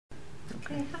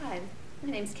Okay, hi. My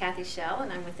name is Kathy Schell,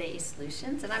 and I'm with AE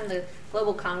Solutions, and I'm the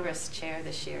Global Congress Chair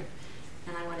this year.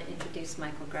 And I want to introduce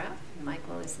Michael Graff.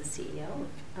 Michael is the CEO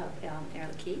of Air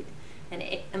Liquide.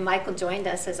 And Michael joined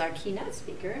us as our keynote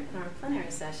speaker in our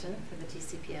plenary session for the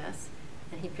GCPS,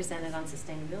 and he presented on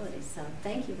sustainability. So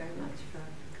thank you very much for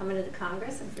coming to the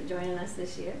Congress and for joining us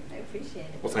this year. I appreciate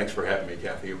it. Well, thanks for having me,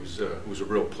 Kathy. It was a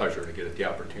real pleasure to get the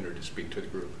opportunity to speak to the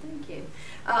group. Thank you.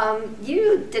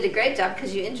 You did a great job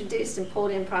because you introduced and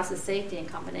pulled in process safety in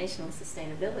combination with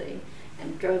sustainability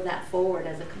and drove that forward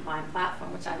as a combined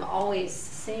platform, which I've always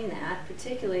seen that,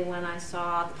 particularly when I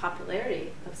saw the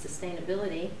popularity of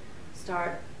sustainability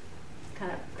start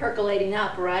kind of percolating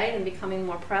up, right, and becoming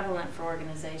more prevalent for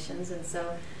organizations. And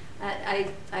so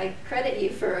I credit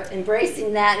you for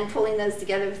embracing that and pulling those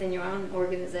together within your own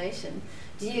organization.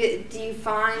 Do you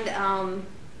find,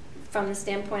 from the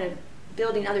standpoint of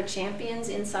building other champions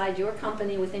inside your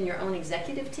company within your own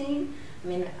executive team? I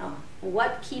mean,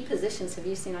 what key positions have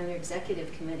you seen on your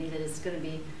executive committee that is going to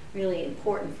be really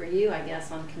important for you, I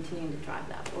guess, on continuing to drive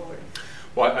that forward?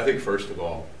 Well, I think first of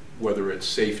all, whether it's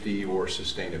safety or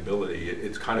sustainability,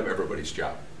 it's kind of everybody's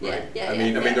job, right? I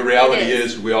mean, the reality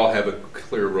is we all have a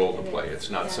clear role to play.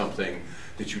 It's not something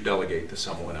that you delegate to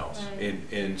someone else. Right.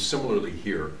 And similarly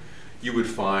here, you would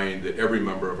find that every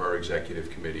member of our executive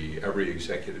committee, every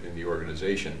executive in the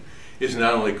organization is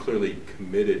not only clearly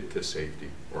committed to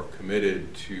safety or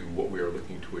committed to what we are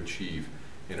looking to achieve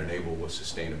and enable with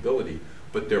sustainability,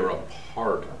 but they're a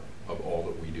part of all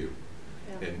that we do.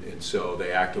 And so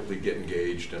they actively get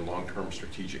engaged in long-term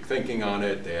strategic thinking on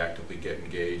it. They actively get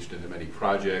engaged in the many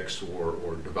projects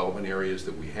or development areas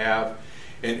that we have.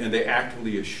 And they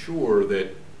actively assure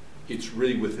that it's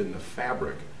really within the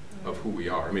fabric of who we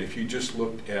are. I mean, if you just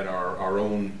looked at our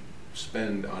own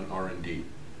spend on R&D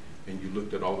and you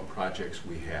looked at all the projects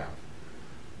we have,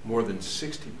 more than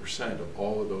 60% of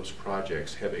all of those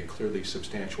projects have a clearly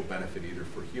substantial benefit either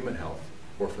for human health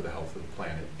or for the health of the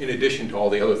planet, in addition to all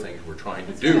the other things we're trying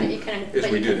to do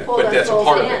as we do that. But that's a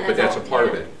part of it. But that's a part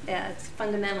of it. Yeah, it's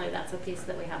fundamentally that's a piece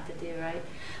that we have to do, right?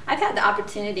 I've had the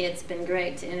opportunity, it's been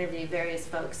great to interview various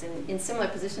folks in similar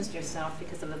positions to yourself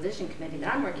because of a vision committee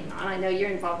that I'm working on. I know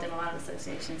you're involved in a lot of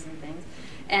associations and things.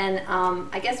 And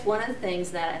I guess one of the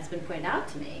things that has been pointed out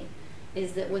to me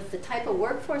is that with the type of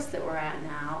workforce that we're at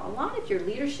now, a lot of your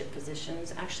leadership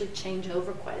positions actually change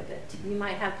over quite a bit. You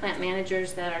might have plant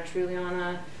managers that are truly on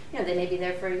a, they may be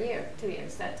there for a year, 2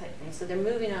 years, that type of thing. So they're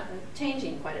moving up,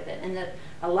 changing quite a bit. And that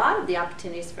a lot of the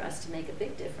opportunities for us to make a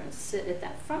big difference sit at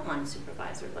that frontline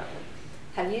supervisor level.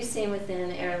 Have you seen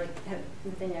within Air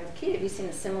Liquide, have you seen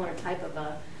a similar type of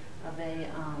a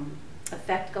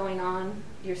effect going on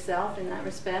yourself in that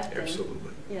respect?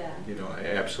 Absolutely. And,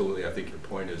 absolutely. I think your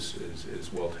point is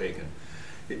well taken.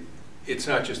 It's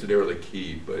not just at Air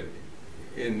Liquide, but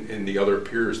in the other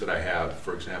peers that I have,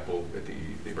 for example, at the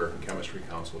American Chemistry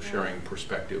Council, sharing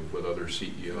perspective with other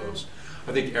CEOs.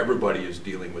 I think everybody is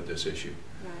dealing with this issue.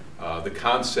 The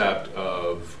concept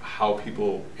of how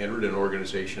people entered an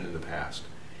organization in the past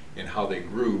and how they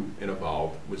grew and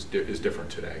evolved is different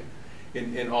today.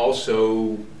 And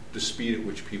also the speed at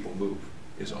which people move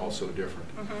is also different.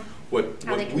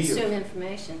 How they consume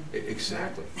information.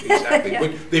 Exactly, exactly.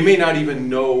 But they may not even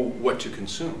know what to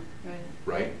consume,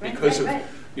 right? Because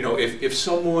if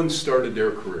someone started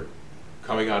their career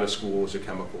coming out of school as a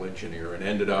chemical engineer and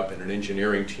ended up in an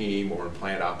engineering team or in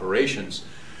plant operations,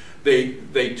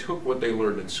 they took what they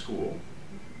learned in school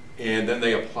and then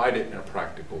they applied it in a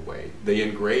practical way. They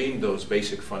ingrained those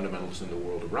basic fundamentals in the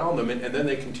world around them, and then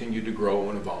they continued to grow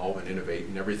and evolve and innovate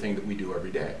in everything that we do every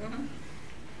day.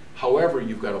 However,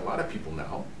 you've got a lot of people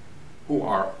now who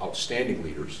are outstanding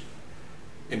leaders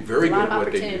and very good at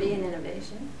what they do. A lot of opportunity and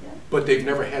innovation. But they've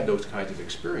never had those kinds of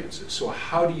experiences. So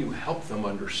how do you help them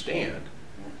understand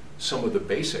some of the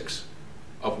basics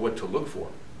of what to look for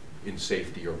in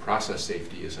safety or process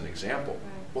safety as an example?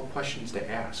 What questions to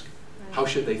ask? How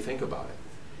should they think about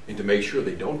it? And to make sure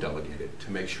they don't delegate it,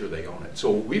 to make sure they own it. So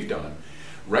what we've done,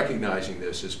 recognizing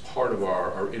this as part of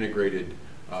our integrated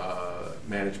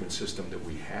management system that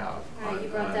we have on, you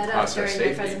brought that up during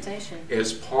the presentation.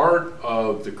 As part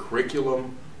of the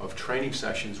curriculum of training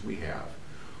sessions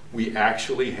we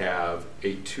actually have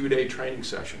a 2-day training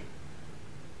session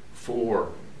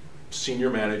for senior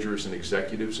managers and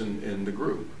executives in the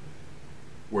group,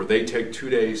 where they take 2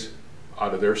 days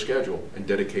out of their schedule and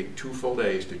dedicate 2 full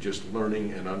days to just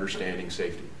learning and understanding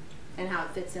safety. And how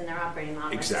it fits in their operating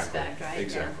model, exactly. I suspect, right?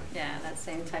 Exactly. Yeah, that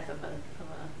same type of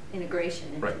integration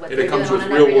into what and it comes with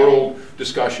real-world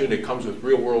discussion. It comes with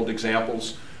real-world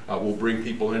examples. We'll bring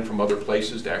people in from other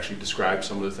places to actually describe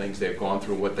some of the things they've gone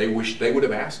through and what they wish they would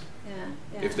have asked.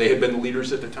 if they had been the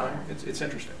leaders at the time. It's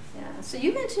interesting. Yeah. So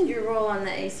you mentioned your role on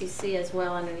the ACC as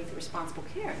well underneath the responsible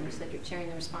care, and you said you're chairing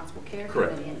the responsible care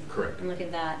committee. Correct. And look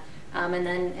at that. And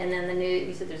then the new,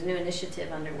 you said there's a new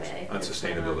initiative underway. On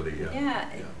sustainability, yeah.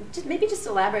 Just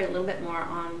elaborate a little bit more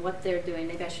on what they're doing.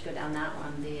 Maybe I should go down that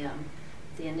one,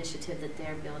 the initiative that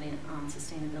they're building on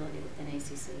sustainability within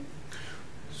ACC.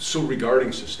 So regarding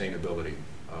sustainability,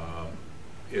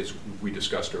 as we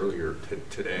discussed earlier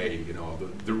today, you know,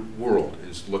 the world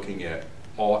is looking at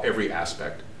every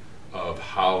aspect of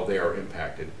how they are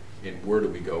impacted and where do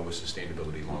we go with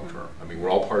sustainability long term. I mean, we're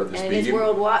all part of this big... it's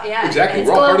worldwide, yeah. Exactly,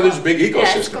 we're all part of this big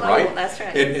ecosystem, right? That's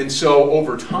right. And so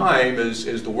over time,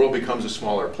 as the world becomes a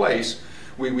smaller place,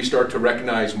 we start to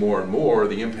recognize more and more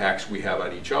the impacts we have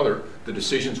on each other, the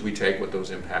decisions we take, what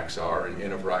those impacts are,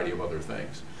 and a variety of other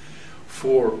things.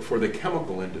 For the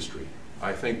chemical industry,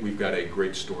 I think we've got a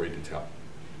great story to tell.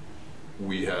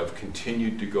 We have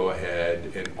continued to go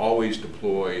ahead and always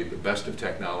deploy the best of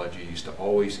technologies, to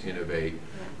always innovate,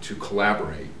 to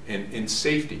collaborate, and in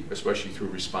safety, especially through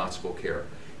responsible care,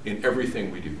 in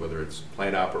everything we do, whether it's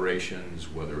plant operations,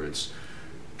 whether it's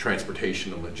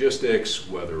transportation and logistics,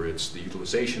 whether it's the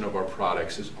utilization of our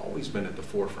products, has always been at the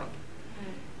forefront.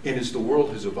 And as the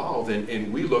world has evolved,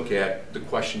 and we look at the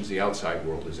questions the outside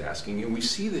world is asking, and we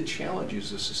see the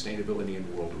challenges of sustainability in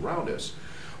the world around us,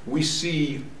 we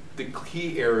see the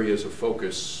key areas of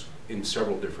focus in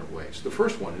several different ways. The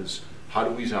first one is, how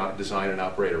do we design and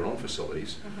operate our own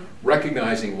facilities,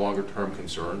 recognizing longer-term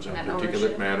concerns on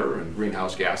particulate matter and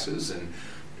greenhouse gases and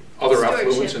other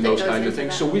effluents and those kinds of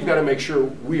things. So we've got to make sure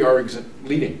we are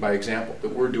leading by example, that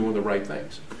we're doing the right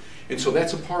things. And so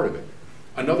that's a part of it.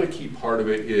 Another key part of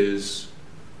it is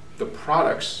the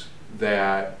products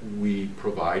that we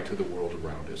provide to the world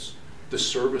around us, the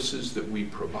services that we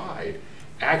provide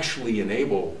actually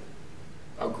enable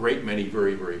a great many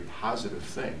very, very positive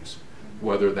things,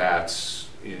 whether that's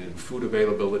in food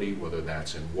availability, whether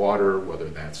that's in water, whether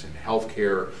that's in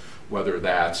healthcare, whether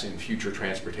that's in future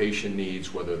transportation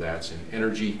needs, whether that's in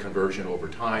energy conversion over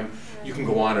time. You can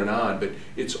go on, but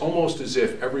it's almost as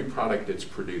if every product that's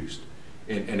produced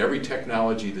and every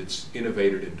technology that's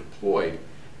innovated and deployed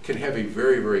can have a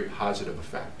very, very positive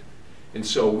effect. And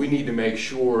so we need to make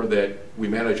sure that we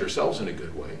manage ourselves in a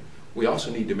good way. We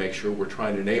also need to make sure we're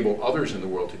trying to enable others in the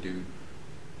world to do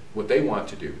what they want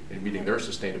to do in meeting their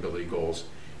sustainability goals.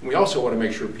 And we also want to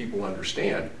make sure people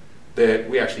understand that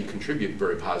we actually contribute in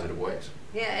very positive ways.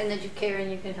 Yeah, and that you care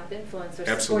and you can help influence or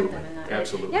support them in that way.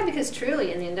 Absolutely. Yeah, because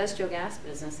truly in the industrial gas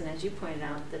business, and as you pointed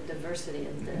out, the diversity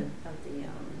of the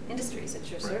industries that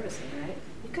you're servicing, right?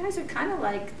 You guys are kind of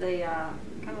like the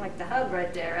hub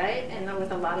right there, right? And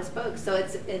with a lot of spokes. So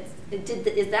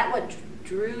is that what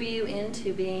drew you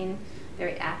into being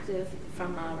very active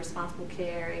from a responsible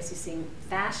care ACC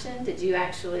fashion? Did you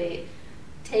actually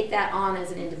take that on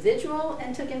as an individual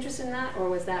and took interest in that, or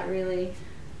was that really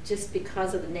just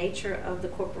because of the nature of the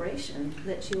corporation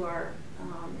that you are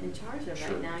in charge of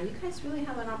right now? You guys really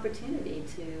have an opportunity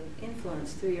to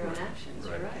influence through your own actions.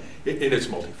 Right. You're right. And it's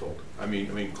multifold. I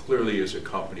mean, clearly as a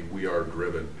company, we are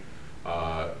driven.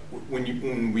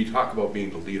 When we talk about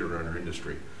being the leader in our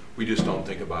industry, we just don't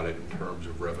think about it in terms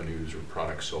of revenues or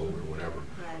products sold or whatever.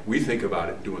 Right. We think about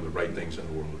it doing the right things in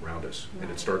the world around us. Right.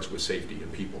 And it starts with safety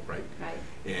and people, right?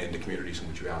 And the communities in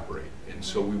which we operate. And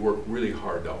so we work really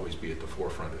hard to always be at the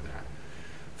forefront of that.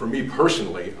 For me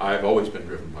personally, I've always been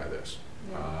driven by this.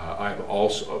 I've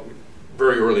also,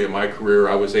 very early in my career,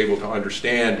 I was able to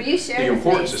understand the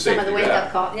importance of safety. Some of the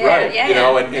wake-up calls.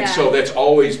 And so that's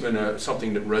always been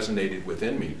something that resonated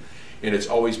within me. And it's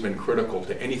always been critical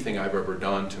to anything I've ever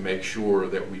done to make sure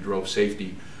that we drove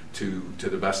safety to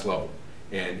the best level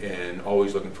and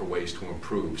always looking for ways to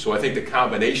improve. So I think the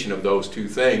combination of those two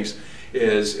things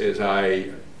is, as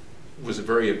I was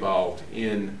very involved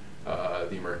in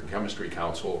the American Chemistry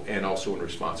Council and also in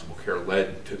responsible care,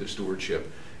 led to the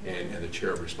stewardship and the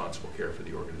chair of responsible care for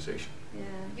the organization. Yeah,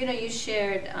 you know, you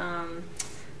shared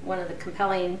one of the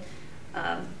compelling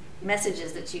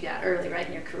messages that you got early, right,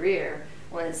 in your career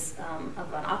was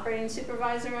of an operating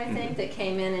supervisor, I think, that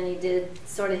came in and he did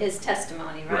sort of his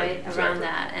testimony, right, around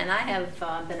that. And I have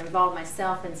been involved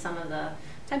myself in some of the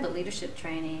type of leadership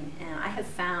training, and I have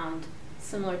found,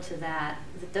 similar to that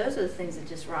those are the things that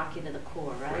just rock you to the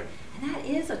core, right? And that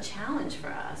is a challenge for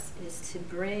us, is to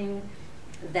bring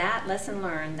that lesson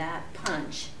learned, that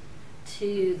punch,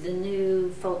 to the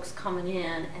new folks coming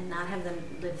in and not have them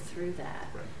live through that.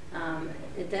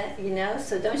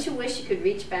 So don't you wish you could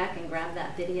reach back and grab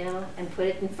that video and put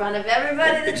it in front of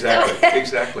everybody?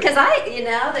 Exactly. Because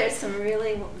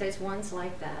there's ones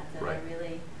like that that are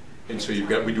really. And so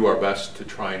we do our best to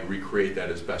try and recreate that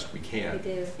as best we can. We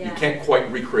do, yeah. You can't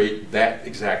quite recreate that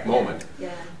exact moment.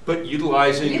 Yeah. But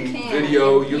utilizing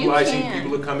video, utilizing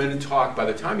people to come in and talk, by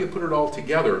the time you put it all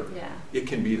together, it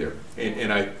can be there.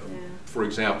 And for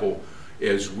example,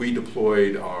 as we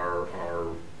deployed our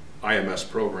IMS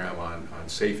program on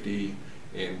safety,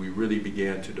 and we really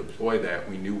began to deploy that,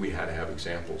 we knew we had to have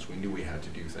examples. We knew we had to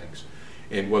do things.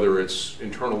 And whether it's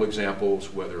internal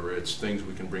examples, whether it's things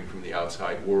we can bring from the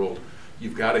outside world,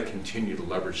 you've got to continue to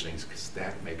leverage things because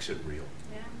that makes it real.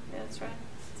 Yeah, that's right.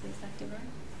 That's exactly right.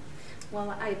 Well,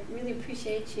 I really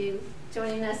appreciate you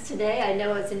joining us today. I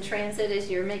know it's in transit as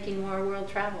you're making more world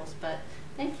travels, but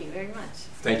thank you very much.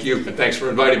 Thank you, and thanks for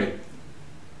inviting me.